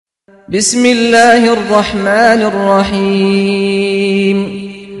بسم الله الرحمن الرحيم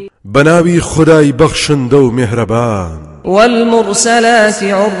بناوي خداي بخشندو مهربان والمرسلات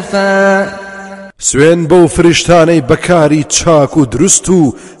عرفا سوين بو فرشتاني بكاري چاك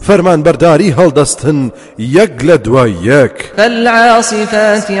درستو فرمان برداري هلدستن يك لدوا يك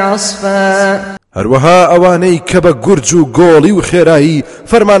فالعاصفات عصفا هروها اواني كبا گرجو گولي و خيرایی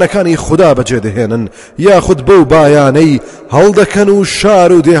فرمانكاني خدا بجدهنن ياخد بو باياني هلدكن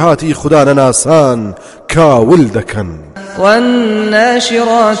شارو دهاتي خدا ناسان كاول دكن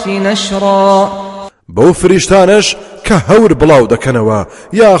والناشرات نشرا بو فرشتانش كهور بلاو دكنوا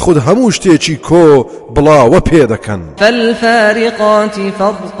ياخد هموش تيچي كو بلاو پيدكن فالفارقات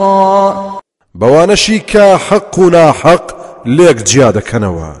فرقا بوانشي كحق ناحق ليك جيادة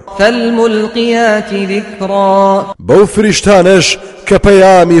كنوا فالملقيات ذكرا بو فرشتانش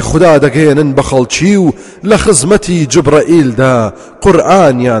كبيامي خدا دقينن بخلچيو لخزمتي جبرائيل دا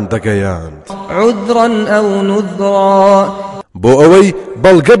قرآن يان دقيان عذرا أو نذرا بو اوي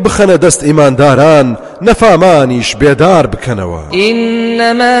بلغ بخنا دست ايمان داران نفامانيش بيدار بكنوا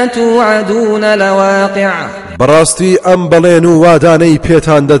إنما توعدون لواقع براستي ام بلينو واداني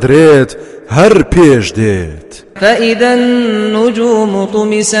بيتان ددريت هر پیش ديت فإذا النجوم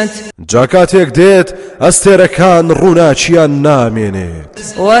طمست جاكاتيك ديت استيركان روناچيان نامينيت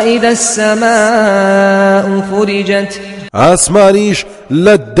وإذا السماء فرجت آسمانيش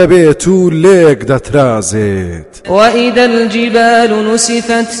لدبيتو ليك دترازيت وإذا الجبال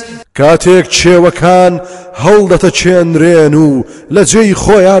نسفت كاتيك چێوەکان هەڵدەتە چێنرێن و لە جێی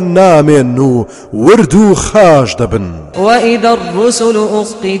خۆیان نامێن و ورد و خاش دەبن وإذا الرسل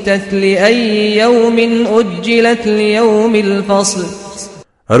أقتت لأي يوم أجلت ليوم الفصل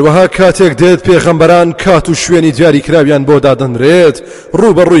هەروەها کاتێک دێت پێغەمبەران کات و شوێنی دیاریکراویان بۆ دادەنرێت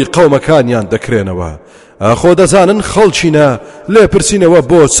ڕوبەڕووی قەومەکانیان دەکرێنەوە ئاخۆ دەزانن خەڵچینە لێپرسینەوە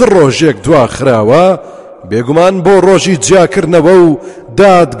بۆ چ ڕۆژێک دواخراوە بێگومان بۆ ڕۆژی جیاکردنەوە و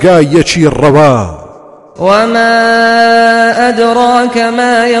دادگایەکی ڕەوا وما أدراك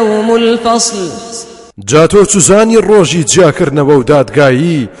ما يوم الفصل جاتۆ چوزانی ڕۆژی جیاکردنەوە و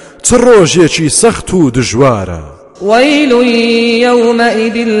دادگایی چ ڕۆژێکی سەخت و دژوارە ويل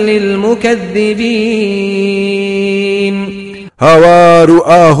يومئذ للمكذبين هاوار و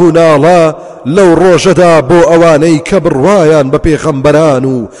ئاهو ناڵە لەو ڕۆژەدا بۆ ئەوانەی کە بڕوایان بە پێغەمبەران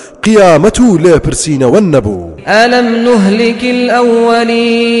و قیامەت و لێپرسینەوە نەبوو ألم نهلك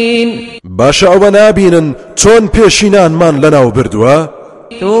الأولين باشە ئەوە نابینن چۆن پێشینانمان لەناو بردووە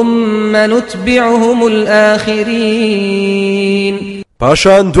ثم نتبعهم الآخرين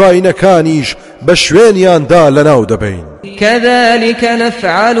پاشان دوایینەکانیش بە شوێنیاندا لەناو دەبین كذلك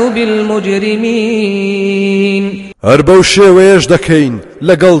نفعل بالمجرمين هەر بەو شێوەیەش دەکەین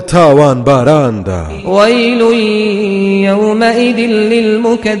لەگەڵ تاوان باراندا ويل يومئذ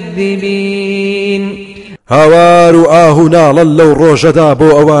للمكذبين هاوار و ئاهو ناڵە لەو ڕۆژەدا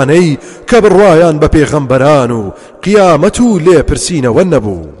بۆ ئەوانەی کە بڕوایان بە پێغەمبەران و قیامەت و لێپرسینەوە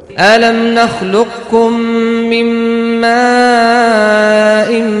نەبوو ألم نخلقكم من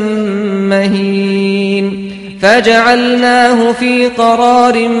ماء مهين فجعلناه في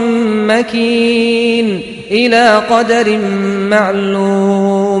قرار مكين إلى قدر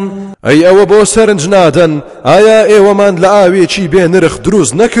معلوم ئەی ئەوە بۆ سەرنج نادەن ئایا ئێوەمان لە ئاوێکی بێنرخ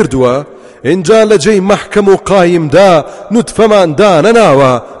دروست نەکردووە اینجا لە جێی مەحکەم و قایمدا نوتفەمان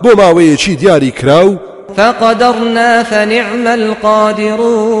دانەناوە بۆ ماوەیەکی دیاری کراو فقدرنا فنعم القادرون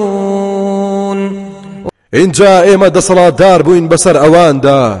اینجا ئێمە دەسەڵاتدار بووین بەسەر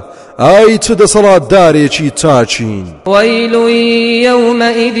ئەواندا ئای چ دەسەڵاتدارێکی چاچین ويل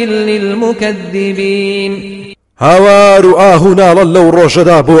يومئذ للمكذبين هاوار و ئاهو ناڵە لەو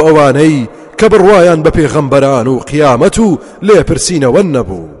ڕۆژەدا بۆ ئەوانەی کە بڕوایان بە پێغەمبەران و قیامەت و لێپرسینەوە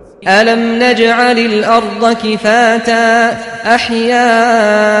نەبوو ألم نجعل الأرض كفاتا أحياء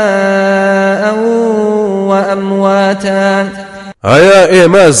وأمواتا ئایا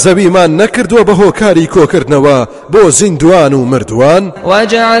ئێمە زەویمان نەکردووە بە هۆکاری کۆکردنەوە بۆ زیندوان و مردووان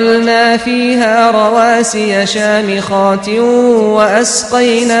وجعلنا فيها رواسي شامخات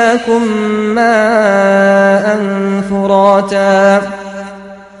وأسقيناكم ماء فراتا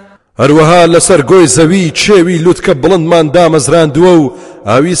هەروەها لەسەر گۆی زەوی چێوی لوتکە بڵندمان دامەزراندووە و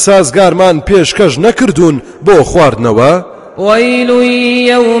ئاوی سازگارمان پێشکەش نەکردوون بۆ خواردنەوە ويل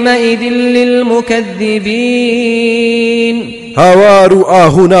يومئذ للمكذبين هاوار و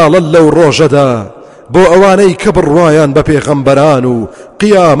ئاهو ناڵە لەو ڕۆژەدا بۆ ئەوانەی کە بڕوایان بە پێغەمبەران و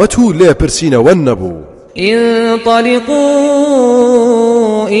قیامەت و لێپرسینەوە نەبوو انطلقوا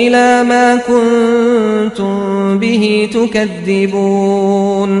إلى ما كنتم به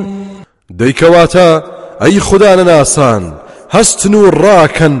تكذبون دەیکەواتە ئەی خوددانە ناسان هەستن و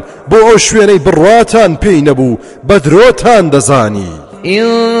ڕاکەن بۆ ئەو شوێنەی بڕواتان پێی نەبوو بەدرۆتان دەزانی.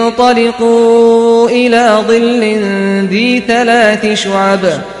 انطلقوا إلى ظل ذي 3 شعب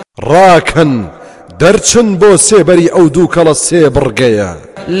ڕاکەن دەرچن بۆ سێبەری ئەو دوو کەڵە سێ بڕگەیە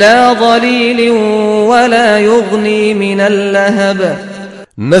لا ظليل ولا يغني من اللهب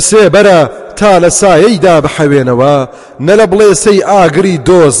نەسێبەرە تا لە سایەیدا بحەوێنەوە نە لە بڵێسەی ئاگری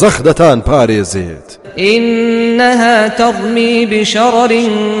دۆزەخ دەتان پارێزێت. إنها ترمي بشرر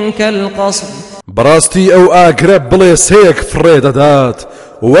كالقصر بەڕاستی ئەو ئاگرە بڵێسەیەک فڕێ دەدات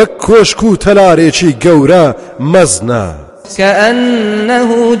وەک کۆشک و تەلارێکی گەورە مەزنە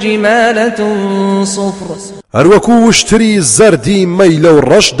كأنه جمالة صفر هەروەکو وشتری زەردی مەیلە و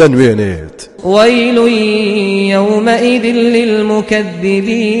ڕەش دەنوێنێت. ويل يومئذ للمكذبين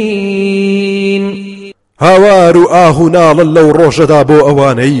هاوار و ئاه و ناڵن لەو ڕۆژەدا بۆ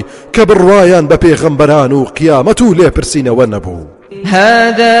ئەوانەی کە بڕوایان بە پێغەمبەران و قیامەت و لێپرسینەوە نەبوو.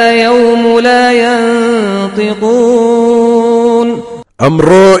 هذا يوم لا ينطقون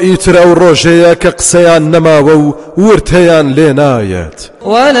ئەمڕۆ ئیتر ئەو ڕۆژەیە کە قسەیان نەماوە و ورتەیان لێ نایەت.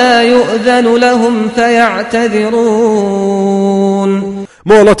 ولا يؤذن لهم فيعتذرون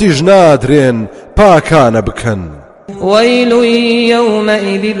مۆڵەتیش نادرێن پاکانە بکەن. ويل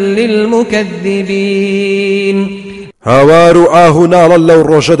يومئذ للمكذبين هاوار و ئاه و ناڵن لەو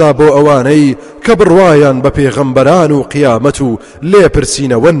ڕۆژەدا بۆ ئەوانەی کە بڕوایان بە پێغەمبەران و قیامەت و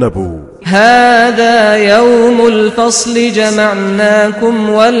لێپرسینەوە نەبوو. هذا يوم الفصل جمعناكم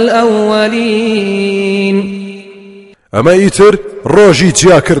والأولين ئەمە ئیتر ڕۆژی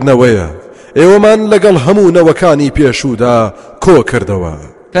جیاکردنەوەیە ئێوەمان لەگەڵ هەموو نەوەکانی پێشوودا کۆ کردەوە.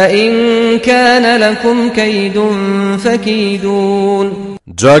 فإن كان لكم كيد فكيدون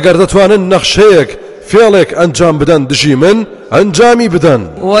جاگەر دەتوانن نەخشەیەک فێڵێک ئەنجام بدەن دژی من ئەنجامی بدەن.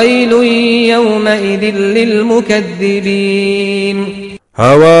 ويل يومئذ للمكذبين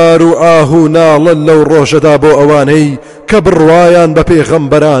هاوار و ئاه و ناڵن لەو ڕۆژەدا بۆ ئەوانەی کە بڕوایان بە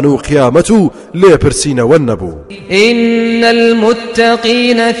پێغەمبەران و قیامەت و لێپرسینەوە نەبوو. إن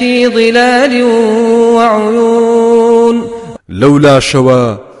المتقين في ظلال وعيون لەولا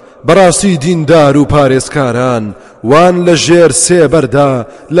شەوە بەڕاستی دیندار و پارێزکاران وان لە ژێر سێبەردا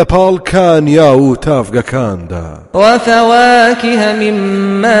لە پاڵکان یا و تافگەکاندا وفواكه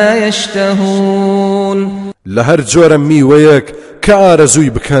مما يشتهون لە هەر جۆرە میوەیەک کە ئارەزووی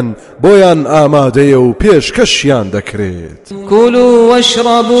بکەن بۆیان ئامادەیە و پێشکەشیان دەکرێت. كلوا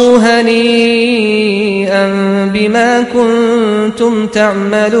واشربوا هنيئا بما كنتم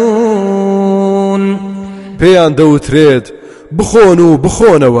تعملون پێیان دەوترێت بخۆن و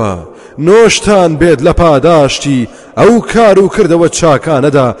بخۆنەوە نۆشتان بێت لە پاداشتی ئەو کار و کردەوە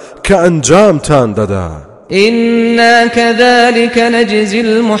چاکانەدا کە ئەنجامتان دەدا. إنا كذلك نجزي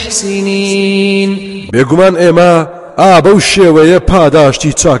المحسنين بێگومان ئێمە بەو شێوەیە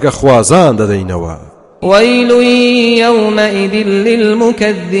پاداشتی چاکە خوازان دەدەینەوە. ويل يومئذ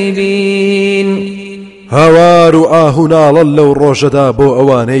للمكذبين هاوار و ئاه و ناڵن لەو ڕۆژەدا بۆ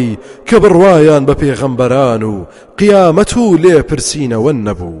ئەوانەی کە بڕوایان بە پێغەمبەران و قیامەت و لێپرسینەوە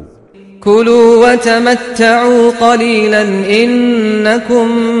نەبوو. كلوا وتمتعوا قليلا إنكم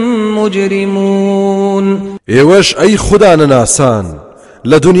مجرمون ئێوەش ئەی خوددا نەناسان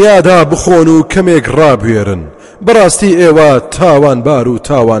لە دنیادا بخۆن و کەمێک ڕابوێرن بەڕاستی ئێوە تاوانبار و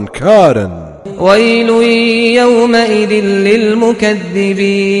تاوانکارن. ويل يومئذ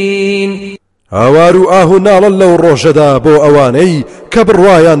للمكذبين هاوار و ئاه و ناڵن لەو ڕۆژەدا بۆ ئەوانەی کە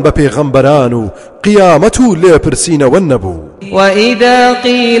بڕوایان بە پێغەمبەران و قیامەت و لێپرسینەوە نەبوو. وإذا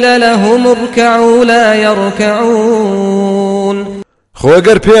قيل لهم اركعوا لا يركعون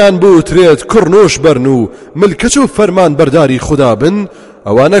خۆگەر پێیان بوترێت کوڕنوش بەرن و ملکەچ و فەرمان بەرداری خوددا بن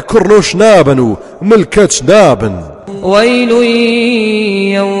ئەوانە کوڕنوش نابن و ملکەچ نابن. ويل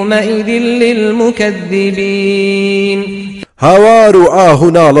يومئذ للمكذبين هاوار و ئاه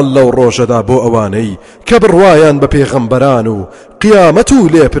و ناڵن لەو ڕۆژەدا بۆ ئەوانەی کە بڕوایان بە پێغەمبەران و قیامەت و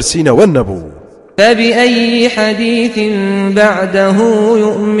لێپرسینەوە نەبوو. فبأي حديث بعده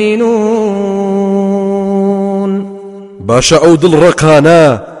يؤمنون باشە ئەو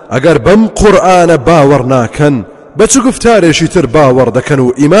دڵڕقانە ئەگەر بەم قورئانە باوەڕ ناکەن بە چ گفتارێکی تر باوەڕ دەکەن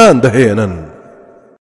و ئیمان دەهێنن.